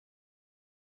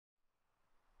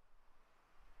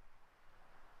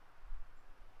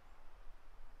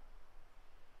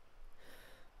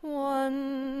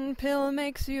pill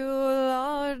makes you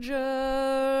larger,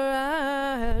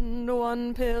 and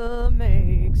one pill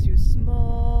makes you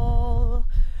small,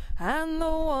 and the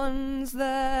ones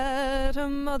that a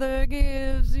mother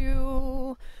gives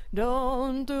you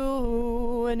don't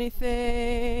do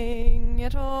anything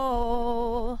at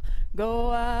all.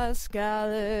 Go ask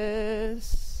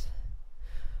Alice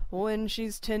when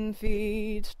she's 10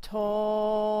 feet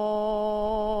tall.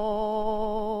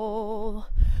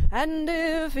 And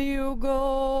if you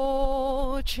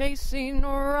go chasing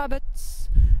rabbits,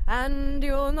 and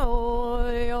you know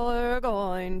you're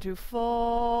going to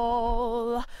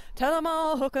fall, tell 'em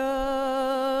I'll hook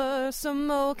a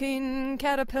smoking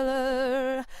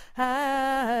caterpillar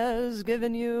has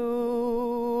given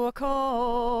you a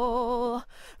call.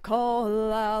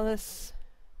 Call Alice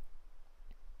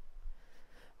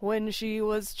when she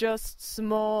was just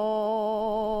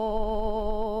small.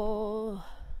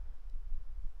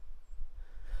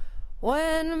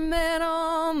 When men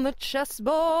on the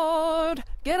chessboard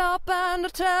get up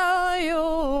and tell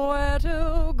you where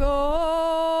to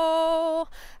go,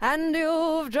 and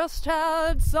you've just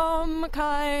had some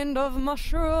kind of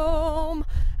mushroom,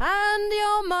 and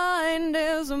your mind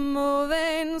is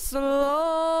moving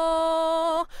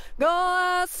slow, go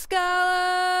ask Alice,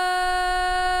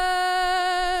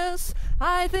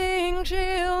 I think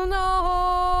she'll know.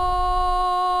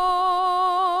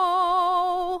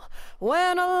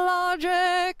 When a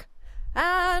logic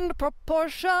and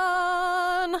proportion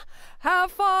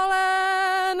have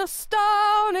fallen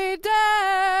stony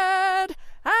dead,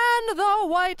 and the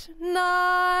white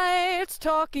knight's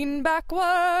talking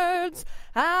backwards,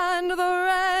 and the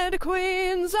red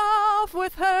queen's off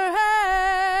with her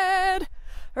head,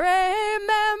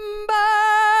 remember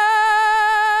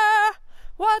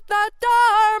what the